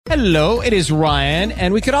Hello, it is Ryan,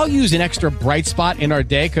 and we could all use an extra bright spot in our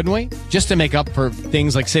day, couldn't we? Just to make up for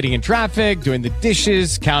things like sitting in traffic, doing the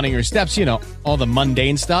dishes, counting your steps, all the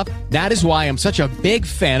mundane stuff. That is why I'm such a big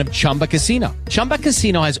fan of Chumba Casino. Chumba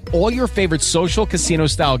Casino has all your favorite social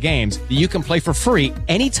casino-style games that you can play for free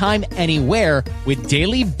anytime, anywhere with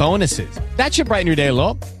daily bonuses. That should brighten your day a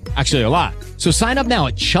little. Actually, a lot. So sign up now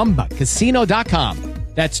at ChumbaCasino.com.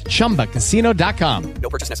 That's ChumbaCasino.com. No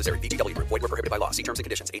purchase necessary. VGW Group. Void where prohibited by law. See terms and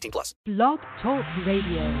conditions. 18 plus. Blog Talk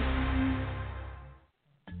Radio.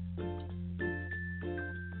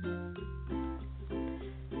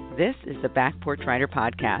 This is the Back Porch Writer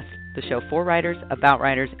Podcast, the show for writers, about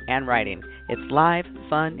writers, and writing. It's live,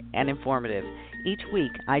 fun, and informative. Each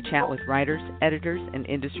week, I chat with writers, editors, and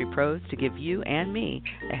industry pros to give you and me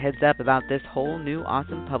a heads up about this whole new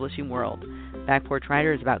awesome publishing world. Back Porch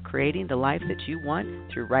Writer is about creating the life that you want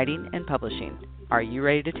through writing and publishing. Are you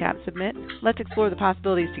ready to tap submit? Let's explore the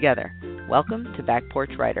possibilities together. Welcome to Back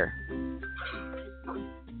Porch Writer.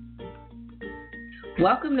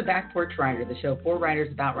 Welcome to Back Porch Writer, the show for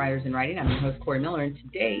writers, about writers, and writing. I'm your host, Corey Miller, and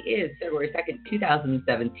today is February 2nd,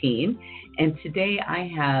 2017. And today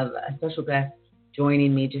I have a special guest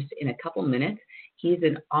joining me just in a couple minutes. He's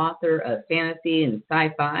an author of fantasy and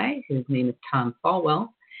sci-fi. His name is Tom Falwell.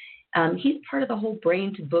 He's part of the whole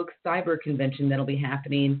Brain to Book Cyber Convention that'll be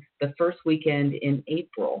happening the first weekend in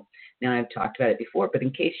April. Now, I've talked about it before, but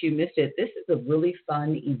in case you missed it, this is a really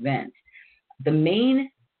fun event. The main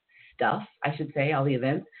stuff, I should say, all the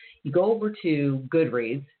events, you go over to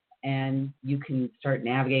Goodreads and you can start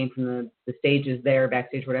navigating from the stages there,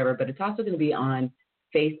 backstage, whatever, but it's also going to be on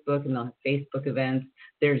Facebook, and they'll have Facebook events.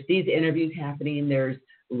 There's these interviews happening. There's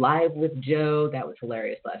Live with Joe. That was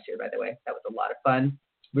hilarious last year, by the way. That was a lot of fun.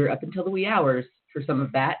 We were up until the wee hours for some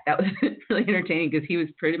of that. That was really entertaining because he was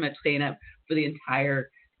pretty much staying up for the entire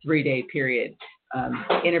 3-day period,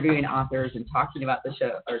 interviewing authors and talking about the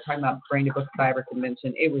show, or talking about Brain to Book Cyber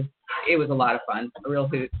Convention. It was a lot of fun, a real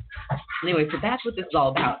hoot. Anyway, so that's what this is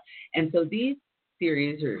all about. And so these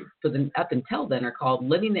series, or for the up until then, are called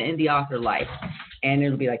Living the Indie Author Life. And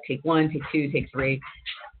it'll be like take 1, take 2, take 3.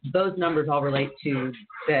 Those numbers all relate to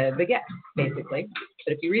the guest, basically.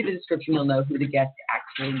 But if you read the description, you'll know who the guest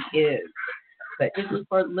actually is. But this is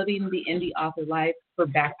for Living the Indie Author Life for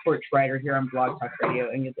Back Porch Writer here on Blog Talk Radio,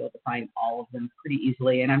 and you'll be able to find all of them pretty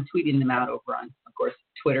easily. And I'm tweeting them out over on, of course,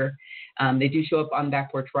 Twitter. They do show up on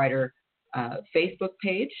Back Porch Writer Facebook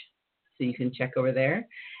page, so you can check over there.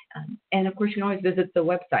 And, of course, you can always visit the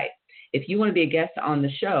website. If you want to be a guest on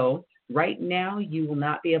the show, right now you will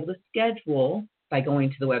not be able to schedule by going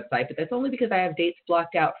to the website, but that's only because I have dates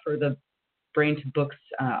blocked out for the Brain to Books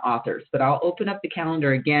authors. But I'll open up the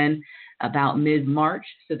calendar again about mid-March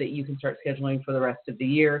so that you can start scheduling for the rest of the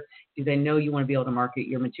year, because I know you want to be able to market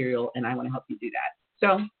your material, and I want to help you do that.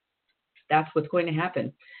 So that's what's going to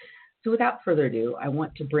happen. So without further ado, I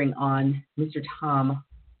want to bring on Mr. Tom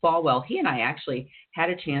Falwell. He and I actually had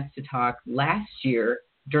a chance to talk last year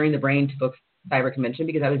during the Brain to Book Cyber Convention,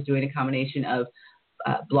 because I was doing a combination of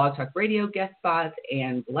Blog Talk Radio guest spots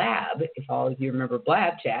and Blab. If all of you remember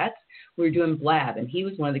Blab chats, we were doing Blab, and he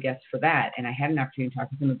was one of the guests for that. And I had an opportunity to talk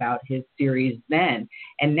to him about his series then.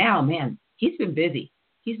 And now, man, he's been busy.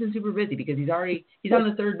 He's been super busy because he's on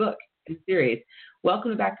the third book in the series. Welcome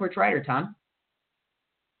to Back Porch Writer, Tom.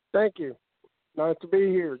 Thank you. Nice to be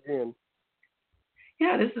here again.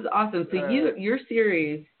 Yeah, this is awesome. So your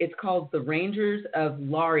series, it's called The Rangers of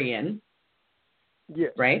Lorien.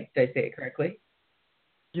 Yes. Right? Did I say it correctly?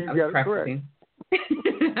 You got it correct.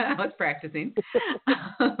 I was practicing.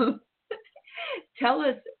 Tell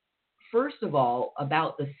us, first of all,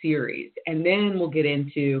 about the series, and then we'll get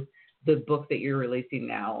into the book that you're releasing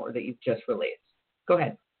now, or that you've just released. Go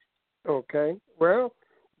ahead. Okay. Well,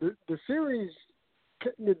 the series,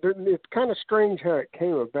 it's kind of strange how it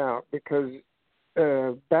came about, because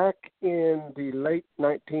back in the late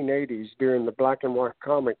 1980s, during the black and white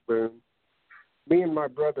comic boom, me and my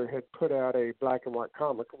brother had put out a black and white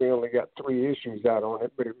comic. We only got 3 issues out on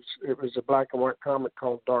it, but it was a black and white comic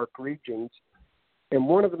called Dark Regions. And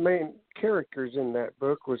one of the main characters in that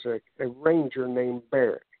book was a ranger named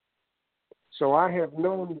Barrick. So I have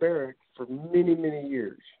known Barrick for many, many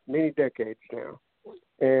years, many decades now.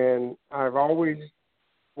 And I've always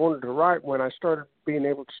wanted to write. When I started being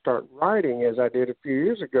able to start writing, as I did a few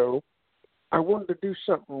years ago, I wanted to do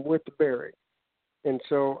something with Barrick. And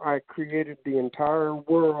so I created the entire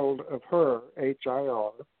world of her,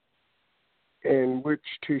 H-I-R, in which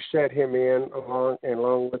to set him in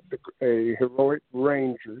along with the heroic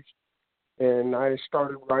Rangers. And I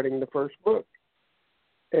started writing the first book.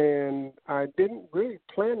 And I didn't really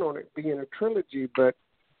plan on it being a trilogy, but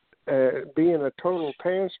being a total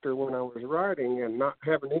pantser when I was writing and not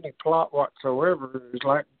having any plot whatsoever, it was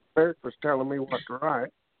like Beric was telling me what to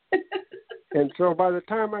write. And so by the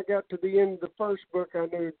time I got to the end of the first book, I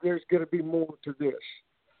knew there's going to be more to this.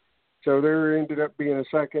 So there ended up being a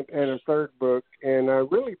second and a third book, and I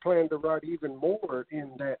really planned to write even more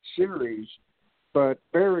in that series. But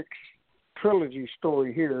Beric's trilogy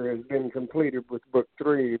story here has been completed with book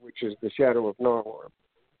 3, which is The Shadow of Narwhal.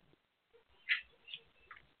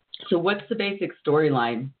 So what's the basic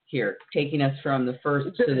storyline here, taking us from the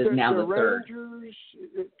first to the third? Rangers,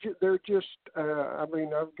 they're just,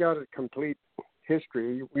 I've got a complete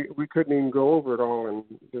history. We couldn't even go over it all in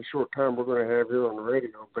the short time we're going to have here on the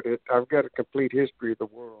radio, but I've got a complete history of the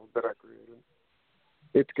world that I created.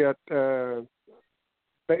 It's got,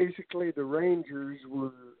 basically the Rangers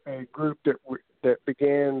were a group that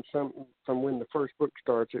began from when the first book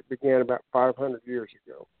starts. It began about 500 years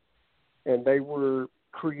ago. And they were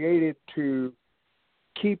created to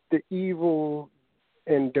keep the evil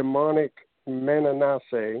and demonic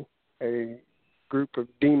Mananace, a group of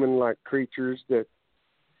demon-like creatures that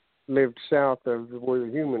lived south of where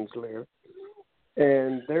the humans live.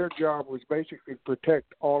 And their job was basically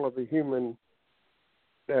protect all of the human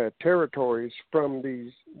territories from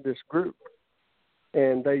this group.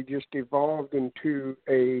 And they just evolved into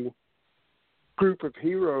a group of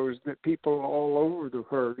heroes that people all over the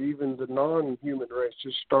earth, even the non-human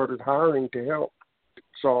races, started hiring to help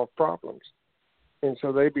solve problems. And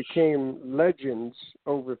so they became legends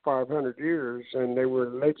over 500 years, and they were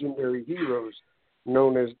legendary heroes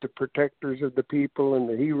known as the protectors of the people and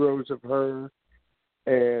the heroes of her.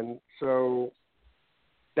 And so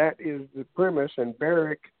that is the premise. And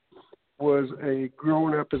Beric was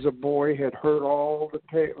growing up as a boy, had heard all the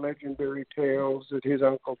legendary tales that his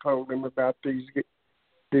uncle told him about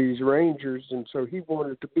these rangers, and so he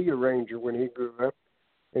wanted to be a ranger when he grew up,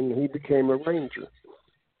 and he became a ranger.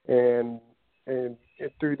 And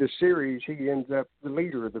through the series, he ends up the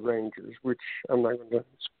leader of the Rangers, which I'm not going to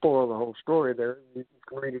spoil the whole story there. You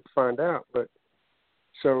can read it to find out. But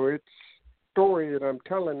so it's a story that I'm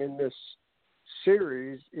telling in this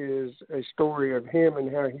series is a story of him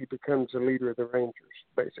and how he becomes the leader of the Rangers,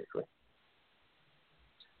 basically.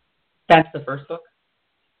 That's the first book?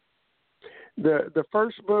 The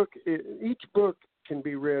first book, each book can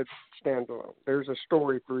be read standalone. There's a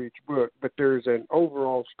story for each book, but there's an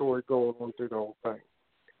overall story going on through the whole thing.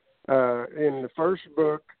 In the first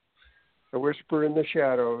book, A Whisper in the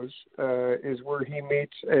Shadows, is where he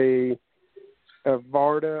meets a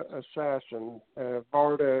Varda assassin.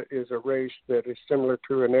 Varda is a race that is similar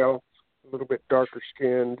to an elf, a little bit darker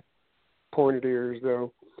skinned, pointed ears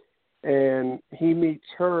though. And he meets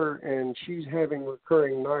her, and she's having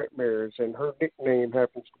recurring nightmares, and her nickname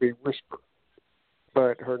happens to be Whisper.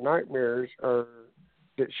 But her nightmares are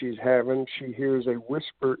that she's having, she hears a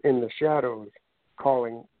whisper in the shadows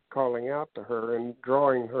calling out to her and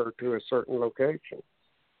drawing her to a certain location.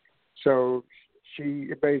 So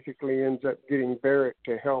she basically ends up getting Beric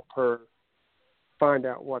to help her find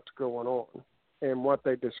out what's going on. And what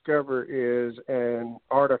they discover is an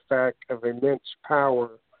artifact of immense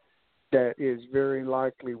power that is very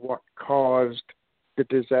likely what caused the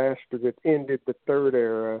disaster that ended the Third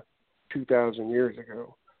Era 2,000 years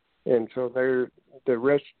ago. And so the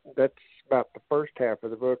rest, that's about the first half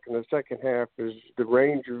of the book, and the second half is the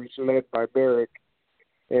Rangers led by Beric,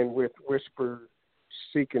 and with Whisper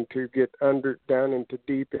seeking to get down into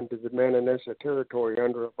deep into the Mananessa territory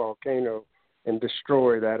under a volcano and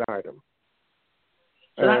destroy that item.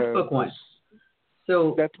 So that's book one.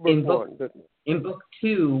 So that's book one. In book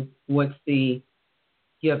two, what's you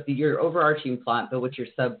have your overarching plot, but what's your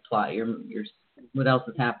subplot? Your what else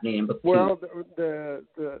is happening in book two? Well, the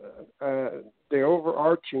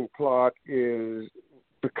overarching plot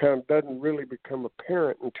doesn't really become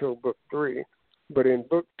apparent until book three, but in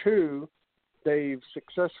book two, they've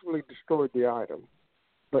successfully destroyed the item.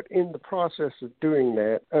 But in the process of doing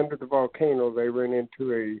that, under the volcano, they ran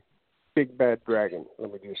into a big bad dragon,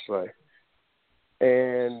 let me just say.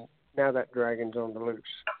 And now that dragon's on the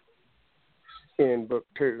loose in book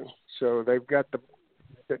two. So they've got the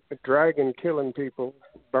dragon killing people,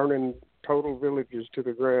 burning total villages to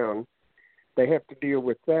the ground. They have to deal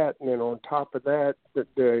with that. And then on top of that,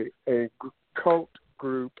 a cult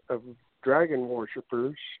group of dragon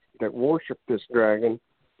worshippers that worship this dragon,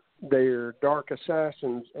 they're dark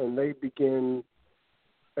assassins, and they begin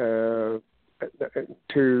to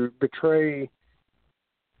betray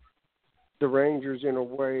the Rangers in a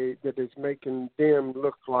way that is making them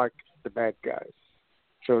look like the bad guys.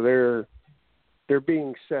 So they're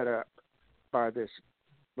being set up by this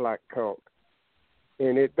black cult.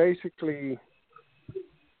 And it basically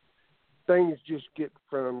things just get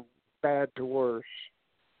from bad to worse.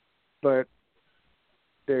 But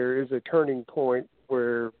there is a turning point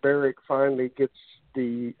where Beric finally gets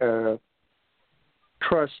the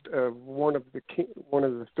trust of one of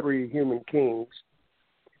the three human kings,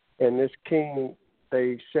 and this king,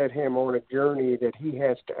 they set him on a journey that he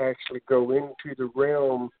has to actually go into the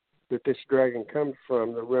realm that this dragon comes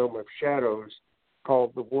from, the realm of shadows,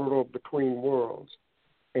 called the World Between Worlds.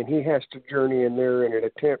 And he has to journey in there in an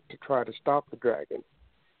attempt to try to stop the dragon.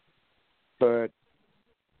 But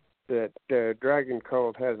that dragon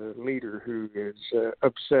cult has a leader who is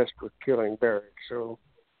obsessed with killing Beric. So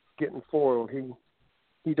getting foiled,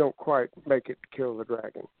 he don't quite make it to kill the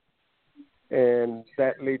dragon. And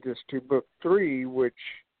that leads us to book 3, which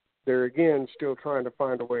they're again still trying to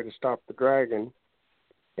find a way to stop the dragon.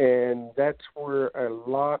 And that's where a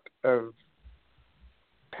lot of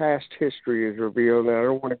past history is revealed. Now, I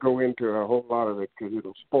don't want to go into a whole lot of it because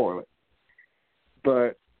it'll spoil it.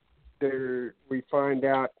 But there, we find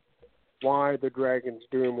out why the dragon's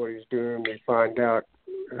doing what he's doing. We find out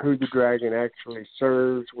who the dragon actually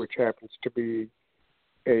serves, which happens to be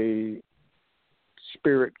a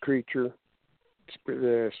spirit creature,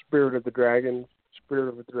 the spirit of the dragon,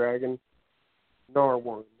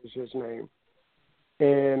 Narwhal is his name.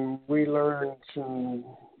 And we learn some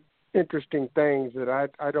interesting things that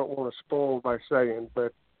I don't want to spoil by saying,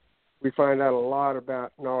 but we find out a lot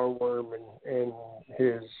about Narwhal and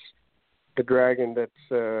the dragon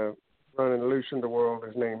that's running loose in the world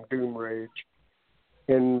is named Doomrage.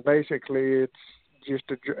 And basically it's just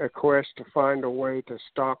a quest to find a way to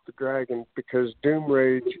stop the dragon, because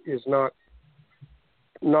Doomrage is not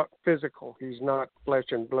physical. He's not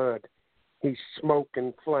flesh and blood. He's smoke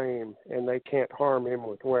and flame, and they can't harm him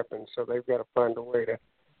with weapons, so they've got to find a way to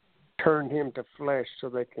turn him to flesh so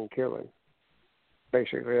they can kill him.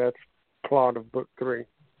 Basically, that's the plot of book 3.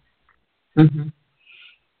 Mm-hmm.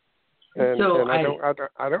 And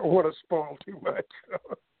I don't want to spoil too much.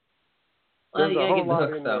 There's a whole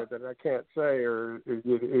lot in there that I can't say, or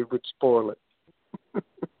it would spoil it.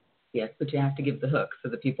 Yes, but you have to give the hook so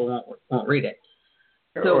that people won't read it.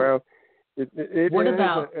 So, well, it what is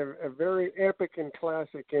about a very epic and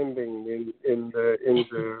classic ending in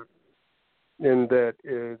that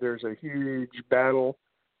there's a huge battle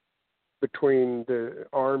between the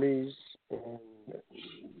armies, and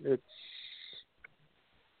it's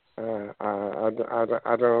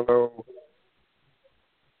I don't know.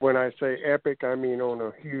 When I say epic, I mean on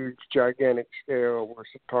a huge, gigantic scale. We're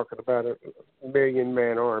talking about a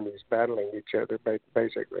million-man armies battling each other,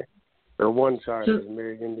 basically. Or one side is a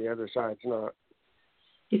million, the other side's not.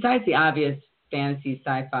 Besides the obvious fantasy,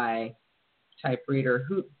 sci-fi type reader,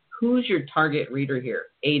 who's your target reader here,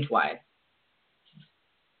 age-wise?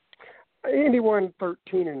 Anyone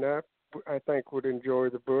 13 and up, I think, would enjoy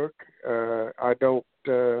the book. I don't.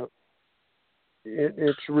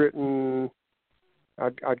 It's written.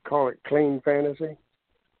 I'd call it clean fantasy.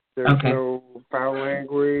 There's no foul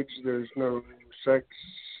language. There's no sex.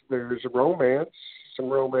 There's romance. Some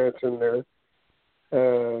romance in there.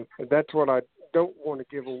 That's what I don't want to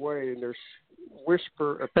give away. And there's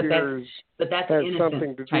Whisper appears but that's has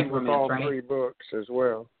something to do with romance, all right? 3 books as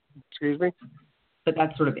well. Excuse me? But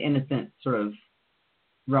that's sort of innocent sort of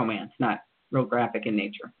romance, not real graphic in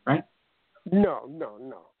nature, right? No.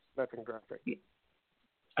 Nothing graphic.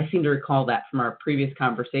 I seem to recall that from our previous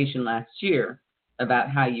conversation last year about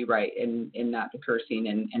how you write and not the cursing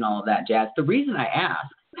and all of that jazz. The reason I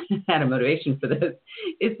asked, had a motivation for this,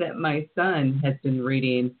 is that my son has been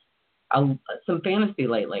reading some fantasy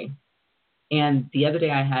lately. And the other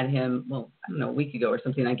day I had him, a week ago or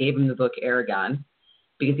something, I gave him the book Eragon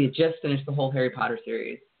because he had just finished the whole Harry Potter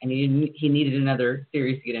series and he needed another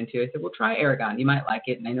series to get into. I said, well, try Eragon. You might like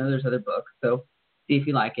it. And I know there's other books, so see if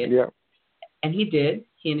you like it. Yeah. And he did.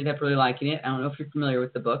 He ended up really liking it. I don't know if you're familiar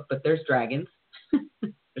with the book, but there's dragons.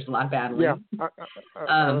 There's a lot of battling. Yeah.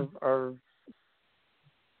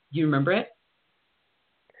 You remember it?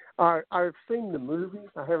 I've seen the movie.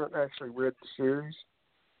 I haven't actually read the series.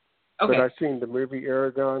 Okay. But I've seen the movie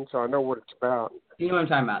Eragon, so I know what it's about. You know what I'm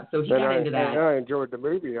talking about. So he got into that. And I enjoyed the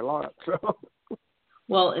movie a lot. So.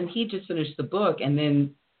 Well, and he just finished the book and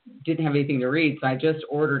then didn't have anything to read, so I just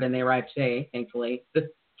ordered, and they arrived today, thankfully,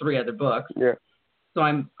 the 3 other books. Yeah. So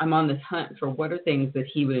I'm on this hunt for what are things that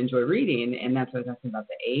he would enjoy reading, and that's what I was asking about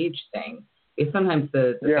the age thing. Because sometimes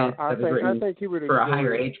the I think he would for a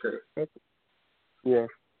higher age group. Yeah.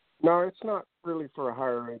 No, it's not really for a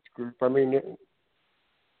higher age group. I mean,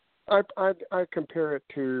 I compare it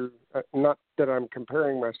to, not that I'm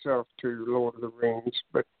comparing myself to Lord of the Rings,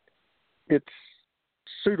 but it's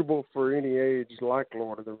suitable for any age like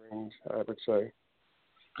Lord of the Rings, I would say.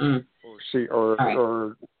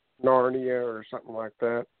 or Narnia or something like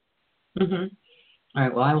that. Mm-hmm. All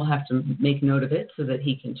right, well, I will have to make note of it so that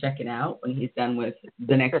he can check it out when he's done with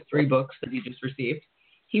the next 3 books that he just received.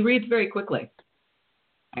 He reads very quickly,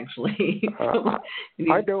 actually.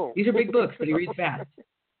 I don't. These are big books, but he reads fast.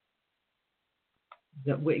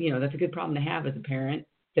 That's a good problem to have as a parent,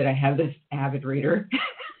 that I have this avid reader.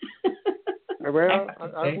 Well,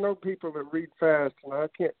 I know people that read fast, and I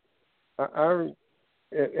can't.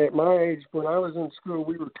 At my age, when I was in school,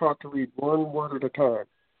 we were taught to read one word at a time.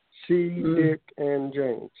 See Dick and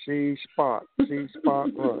Jane. See Spot. See Spot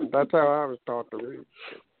run. That's how I was taught to read.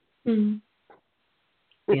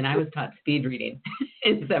 And I was taught speed reading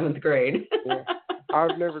in 7th grade. Yeah.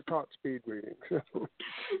 I've never taught speed reading.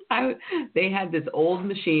 They had this old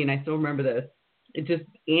machine. I still remember this. It just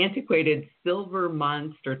antiquated silver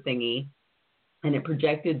monster thingy, and it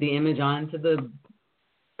projected the image onto the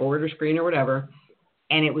board or screen or whatever,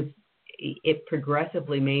 and it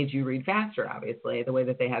progressively made you read faster, obviously, the way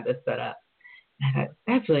that they had this set up.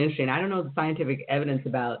 That's really interesting. I don't know the scientific evidence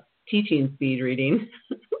about teaching speed reading,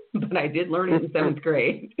 but I did learn it in 7th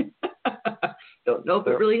grade. Don't know if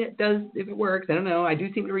it really does, if it works. I don't know. I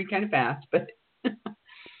do seem to read kind of fast, but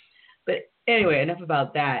anyway, enough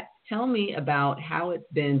about that. Tell me about how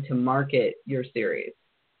it's been to market your series.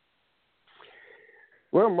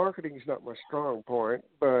 Well, marketing is not my strong point,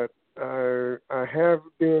 but I have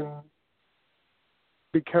been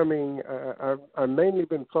becoming. I've mainly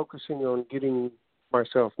been focusing on getting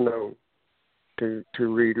myself known to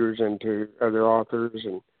readers and to other authors,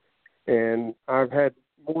 and I've had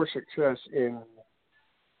more success in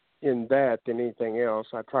that than anything else.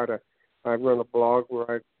 I run a blog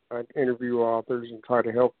where I interview authors and try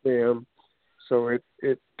to help them. So I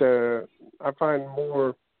find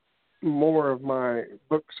more of my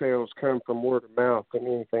book sales come from word of mouth than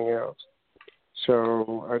anything else.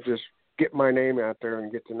 So I just get my name out there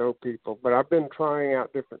and get to know people. But I've been trying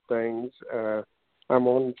out different things. I'm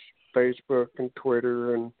on Facebook and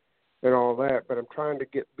Twitter and all that, but I'm trying to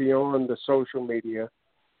get beyond the social media.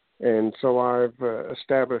 And so I've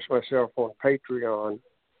established myself on Patreon,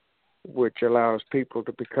 which allows people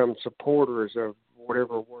to become supporters of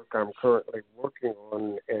whatever work I'm currently working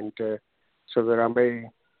on, and so that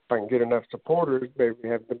if I can get enough supporters, maybe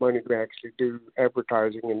have the money to actually do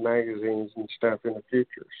advertising in magazines and stuff in the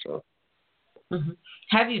future. So,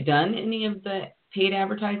 Have you done any of the paid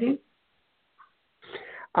advertising?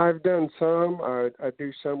 I've done some. I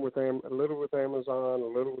do some with a little with Amazon, a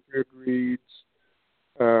little with Goodreads.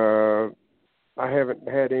 I haven't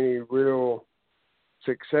had any real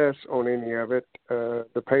success on any of it.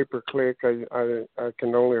 The pay-per-click, I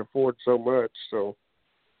can only afford so much, so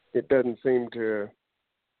it doesn't seem to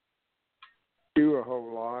do a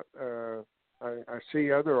whole lot. I see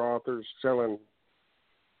other authors selling,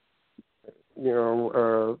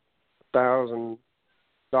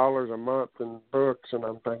 $1,000 a month in books, and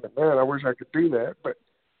I'm thinking, man, I wish I could do that, but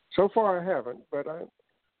so far I haven't. But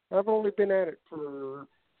I've only been at it for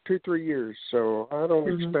 2-3 years, so I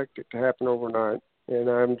don't expect it to happen overnight. And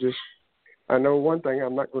I know one thing,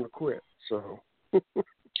 I'm not going to quit. So you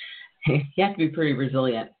have to be pretty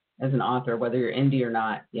resilient as an author, whether you're indie or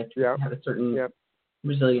not. You have to have a certain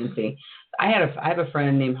resiliency. I have a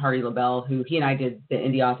friend named Hardy LaBelle who he and I did the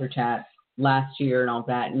indie author chat last year and all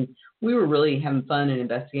that, and we were really having fun and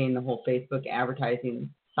investigating the whole Facebook advertising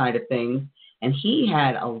side of things. And he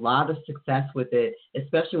had a lot of success with it,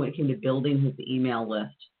 especially when it came to building his email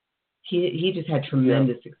list. He just had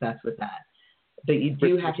tremendous success with that. But you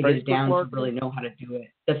do have to get it down to really know how to do it.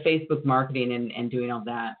 The Facebook marketing and doing all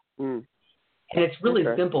that. And it's really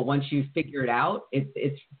simple. Once you figure it out,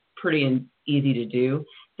 it's pretty easy to do.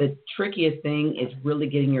 The trickiest thing is really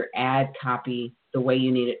getting your ad copy the way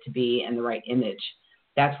you need it to be and the right image.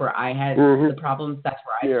 That's where I had the problems. That's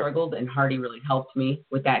where I struggled, and Hardy really helped me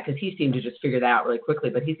with that because he seemed to just figure that out really quickly.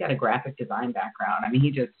 But he's got a graphic design background. I mean,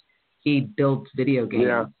 he builds video games.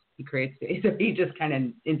 Yeah. He creates, so he just kind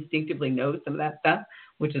of instinctively knows some of that stuff,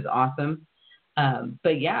 which is awesome.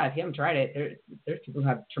 But yeah, if you haven't tried it, there's people who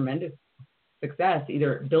have tremendous success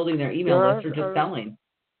either building their email list or just selling.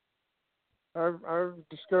 I've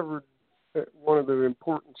discovered that one of the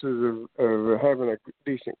importances of having a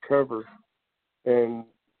decent cover. And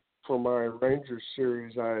for my Rangers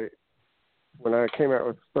series, when I came out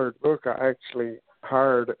with the third book, I actually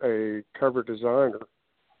hired a cover designer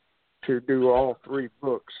to do all 3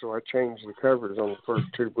 books. So I changed the covers on the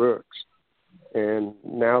first 2 books. And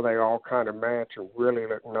now they all kind of match and really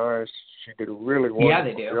look nice. She did a really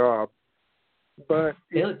wonderful job. But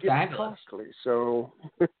they look fabulous. Costly, so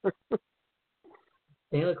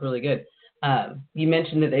they look really good. You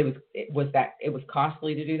mentioned that it was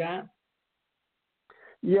costly to do that.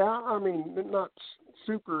 Yeah, I mean, not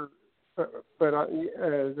super, but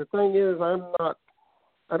the thing is,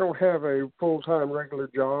 I don't have a full-time regular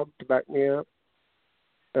job to back me up.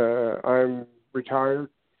 I'm retired,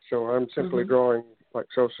 so I'm simply drawing like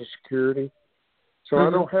Social Security. So I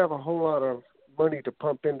don't have a whole lot of money to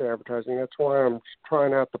pump into advertising. That's why I'm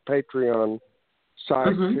trying out the Patreon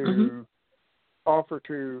site to offer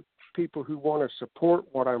to people who want to support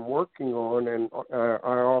what I'm working on, and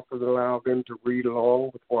I offer to allow them to read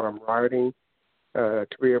along with what I'm writing, to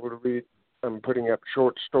be able to read. I'm putting up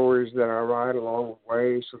short stories that I write along the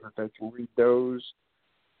way so that they can read those,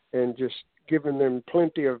 and just giving them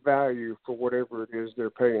plenty of value for whatever it is they're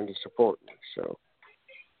paying to support me. So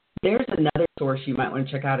there's another source you might want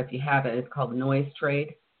to check out if you have it. It's called Noise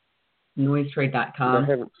Trade, noisetrade.com. I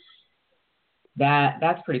haven't.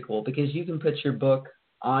 That's pretty cool because you can put your book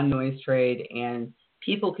on Noise Trade and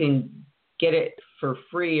people can get it for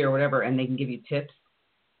free or whatever, and they can give you tips.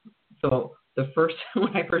 So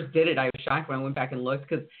when I first did it, I was shocked when I went back and looked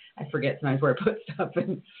because I forget sometimes where I put stuff,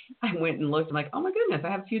 and I went and looked. I'm like, oh my goodness,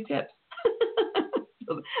 I have a few tips.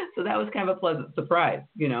 So that was kind of a pleasant surprise,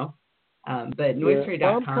 you know. But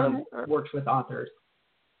noisetrade.com works with authors,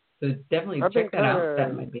 so definitely check that out.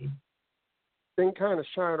 That might be. Been kind of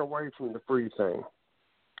shied away from the free thing.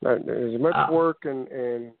 There's much work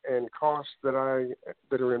and costs that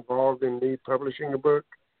are involved in me publishing a book.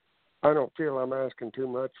 I don't feel I'm asking too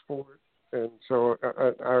much for it, and so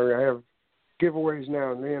I have giveaways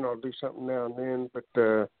now and then. I'll do something now and then, but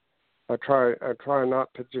I try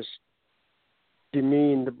not to just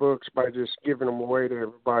demean the books by just giving them away to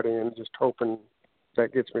everybody and just hoping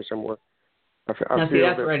that gets me somewhere. That's where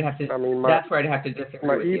I'd have to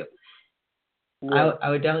disagree with you. Yeah. I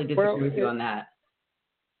would definitely disagree with you on that.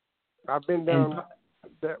 I've been down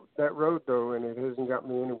that road though, and it hasn't got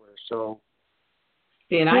me anywhere. So,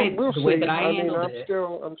 see, and we'll the way see. that I handled it,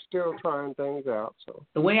 I'm still trying things out. So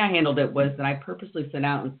the way I handled it was that I purposely set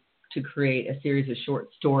out to create a series of short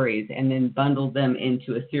stories and then bundled them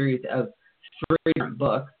into a series of 3 different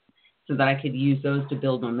books, so that I could use those to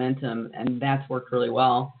build momentum, and that's worked really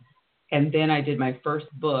well. And then I did my first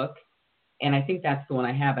book, and I think that's the one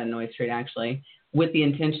I have on Noise Trade actually, with the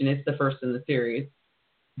intention it's the first in the series,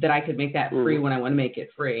 that I could make that free when I want to make it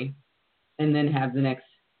free, and then have the next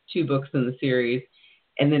 2 books in the series,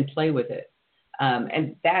 and then play with it.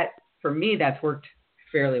 And that, for me, that's worked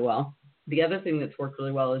fairly well. The other thing that's worked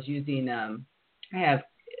really well is using, I have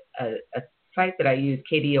a site that I use,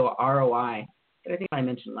 KDROI, that I think I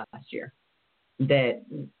mentioned last year, that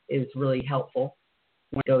is really helpful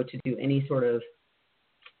when I go to do any sort of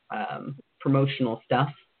promotional stuff,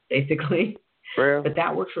 basically. Well, but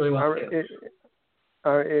that works really well too.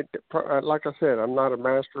 Like I said, I'm not a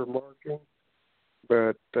master of marketing,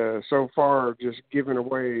 but so far just giving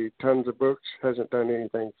away tons of books hasn't done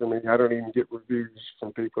anything for me. I don't even get reviews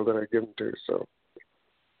from people that I give them to, so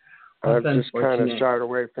I've just kind of shied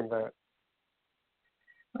away from that.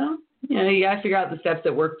 Well, you got to figure out the steps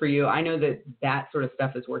that work for you. I know that sort of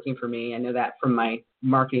stuff is working for me. I know that from my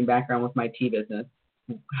marketing background with my tea business,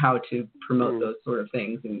 how to promote those sort of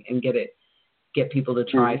things and get people to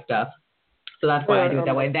try stuff. So that's why I do it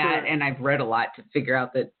that way. And I've read a lot to figure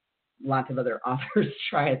out that lots of other authors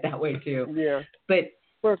try it that way too. Yeah. But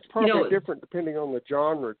it's probably different depending on the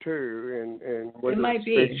genre too, and whether it's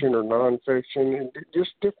fiction or nonfiction, and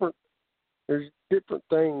just different. There's different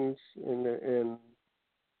things, and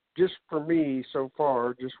just for me so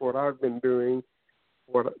far, just what I've been doing,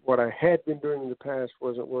 what I had been doing in the past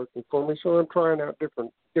wasn't working for me, so I'm trying out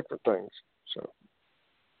different things. So.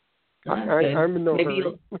 I'm in no hurry.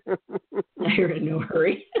 You're in no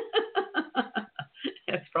hurry.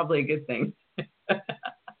 That's probably a good thing.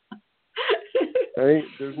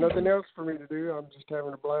 There's nothing else for me to do. I'm just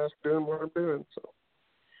having a blast doing what I'm doing.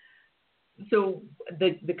 So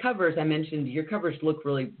the covers I mentioned, your covers look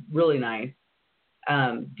really, really nice.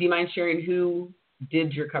 Do you mind sharing who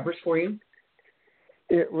did your covers for you?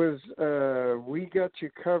 It was We Got You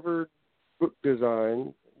Covered Book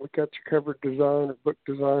Design. We Got You Covered Design at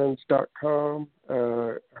bookdesigns.com.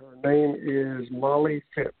 Her name is Molly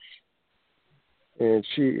Phipps, and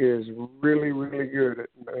she is really, really good at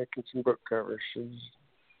making some book covers.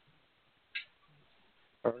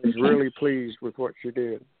 I was really pleased with what she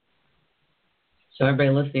did. So everybody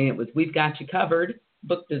listening, it was We've Got You Covered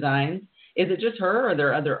Book Designs. Is it just her, or are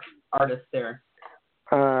there other artists there?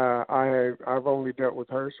 I've only dealt with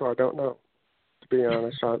her, so I don't know. To be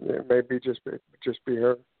honest, it may be just be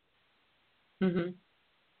her. Mm-hmm.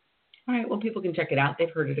 All right. Well, people can check it out.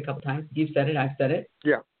 They've heard it a couple times. You've said it. I've said it.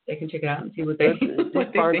 Yeah. they can check it out and see what they, You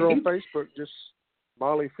what they find her on think. Facebook, just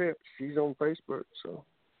Molly Phipps. She's on Facebook, so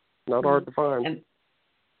not hard to find.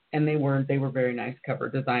 And they were very nice cover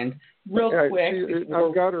designs. Real quick.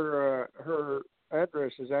 I've got her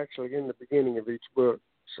address is actually in the beginning of each book.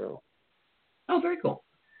 So. Oh, very cool.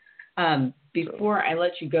 Before I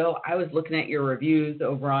let you go, I was looking at your reviews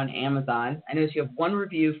over on Amazon. I noticed you have one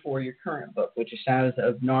review for your current book, which is Shadows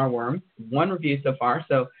of Narworm. One review so far.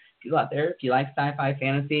 So people out there, if you like sci-fi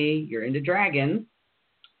fantasy, you're into dragons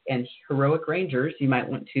and heroic rangers, you might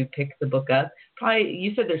want to pick the book up. Probably,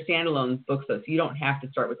 you said they're standalone books, though, so you don't have to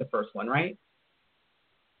start with the first one, right?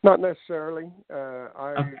 Not necessarily.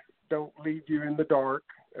 I don't leave you in the dark,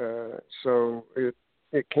 so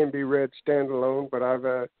it can be read standalone. But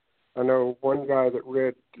I know one guy that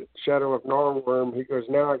read Shadow of Narworm. He goes,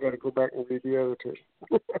 now I got to go back and read the other two.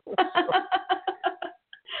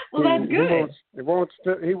 Well, that's good.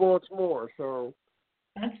 He wants more, so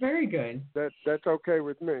that's very good. That's okay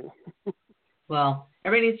with me. Well,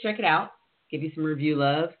 everybody needs to check it out. Give you some review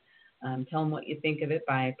love. Tell them what you think of it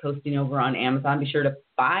by posting over on Amazon. Be sure to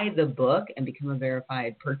buy the book and become a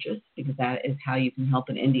verified purchase, because that is how you can help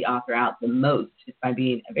an indie author out the most, is by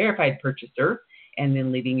being a verified purchaser and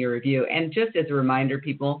then leaving your review. And just as a reminder,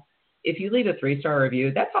 people, if you leave a 3-star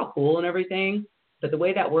review, that's all cool and everything, but the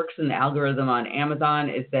way that works in the algorithm on Amazon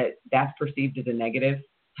is that that's perceived as a negative,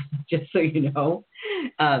 just so you know.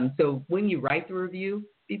 So when you write the review,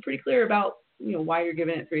 be pretty clear about why you're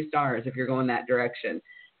giving it 3 stars if you're going that direction.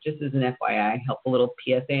 Just as an FYI, helpful little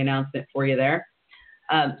PSA announcement for you there.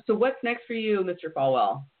 So what's next for you, Mr.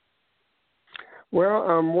 Falwell? Well,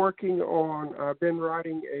 I've been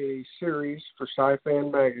writing a series for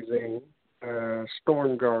Sci-Fan Magazine,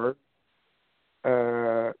 Stormguard,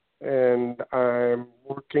 and I'm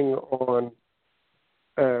working on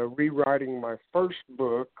rewriting my first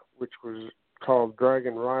book, which was called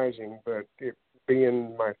Dragon Rising, but it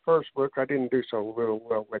being my first book, I didn't do so real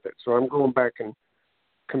well with it. So I'm going back and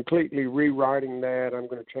completely rewriting that. I'm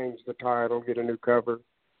going to change the title, get a new cover.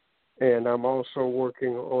 And I'm also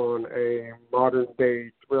working on a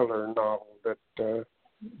modern-day thriller novel that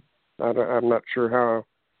I'm not sure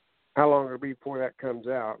how long it'll be before that comes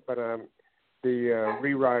out. But the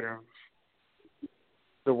rewrite of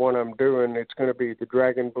the one I'm doing, it's going to be The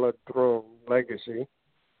Dragon Blood Throne Legacy,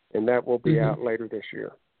 and that will be out later this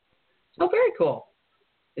year. Oh, very cool.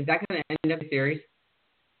 Is that going to end up a series?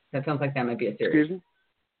 That sounds like that might be a series. Excuse me?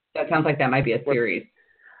 That sounds like that might be a series.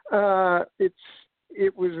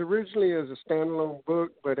 It was originally as a standalone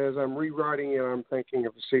book, but as I'm rewriting it, I'm thinking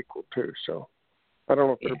of a sequel too. So I don't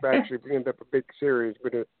know if it'll actually end up a big series,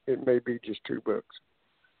 but it may be just 2 books.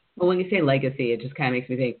 Well, when you say legacy, it just kind of makes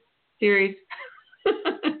me think series.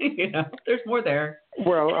 There's more there.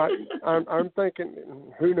 Well, I'm thinking,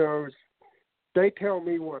 who knows? They tell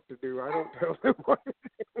me what to do. I don't tell them what to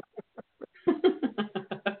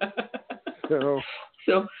do.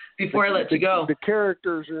 So before I let you go, the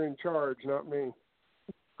characters are in charge, not me.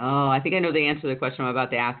 Oh, I think I know the answer to the question I'm about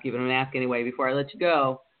to ask you, but I'm going to ask anyway. Before I let you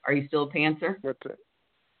go, are you still a pantser? What's it?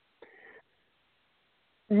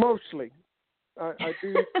 Mostly. I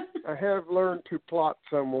do. I have learned to plot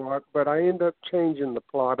somewhat, but I end up changing the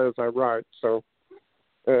plot as I write. So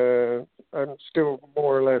I'm still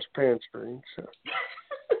more or less pantsering. So.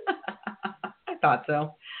 I thought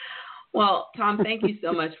so. Well, Tom, thank you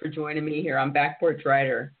so much for joining me here on Back Porch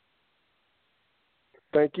Writer.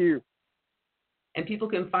 Thank you. And people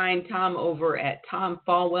can find Tom over at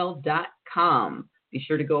tomfalwell.com. Be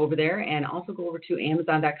sure to go over there and also go over to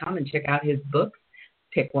amazon.com and check out his books.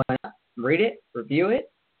 Pick one up, read it, review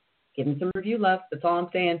it, give him some review love. That's all I'm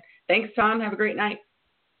saying. Thanks, Tom. Have a great night.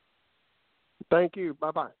 Thank you.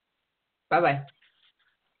 Bye-bye. Bye-bye.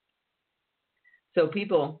 So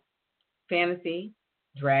people, fantasy,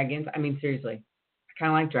 dragons. I mean, seriously, I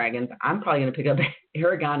kind of like dragons. I'm probably going to pick up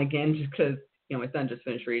Eragon again just because, my son just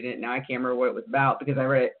finished reading it. Now I can't remember what it was about because I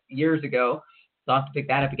read it years ago. So I'll have to pick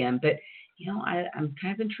that up again. But, I'm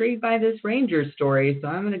kind of intrigued by this Ranger story. So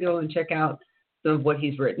I'm going to go and check out some of what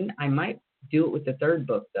he's written. I might do it with the 3rd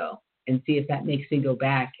book, though, and see if that makes me go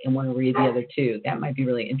back and want to read the other 2. That might be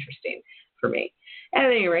really interesting for me. At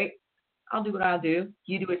any rate, I'll do what I'll do.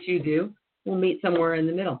 You do what you do. We'll meet somewhere in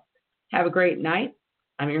the middle. Have a great night.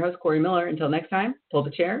 I'm your host, Corey Miller. Until next time, pull the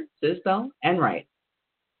chair, sit a spell, and write.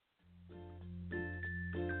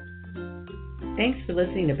 Thanks for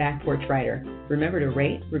listening to Back Porch Writer. Remember to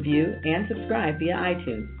rate, review, and subscribe via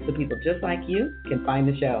iTunes so people just like you can find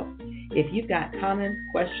the show. If you've got comments,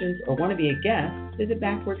 questions, or want to be a guest, visit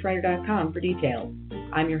backporchwriter.com for details.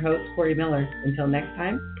 I'm your host, Corey Miller. Until next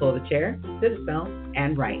time, pull the chair, sit a spell,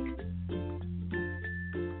 and write.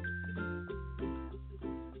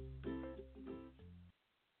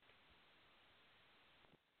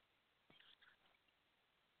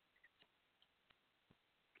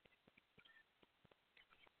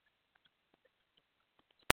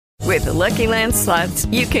 With the Lucky Land Slots,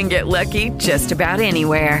 you can get lucky just about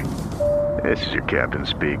anywhere. This is your captain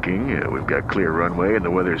speaking. We've got clear runway and the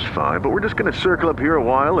weather's fine, but we're just going to circle up here a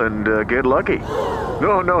while and get lucky.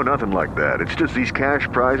 No, nothing like that. It's just these cash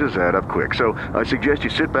prizes add up quick. So I suggest you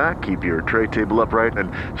sit back, keep your tray table upright, and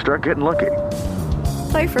start getting lucky.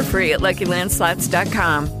 Play for free at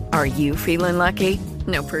LuckyLandSlots.com. Are you feeling lucky?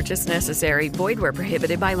 No purchase necessary. Void where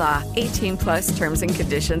prohibited by law. 18+ terms and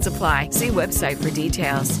conditions apply. See website for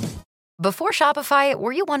details. Before Shopify,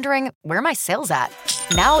 were you wondering, where are my sales at?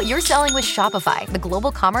 Now you're selling with Shopify, the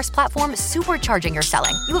global commerce platform supercharging your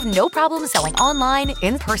selling. You have no problem selling online,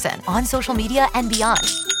 in person, on social media, and beyond.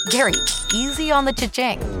 Gary, easy on the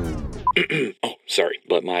cha-ching. Oh, sorry,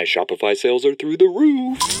 but my Shopify sales are through the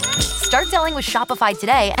roof. Start selling with Shopify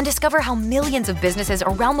today and discover how millions of businesses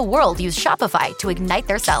around the world use Shopify to ignite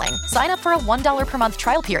their selling. Sign up for a $1 per month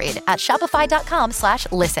trial period at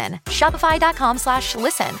shopify.com/listen.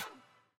 Shopify.com/listen.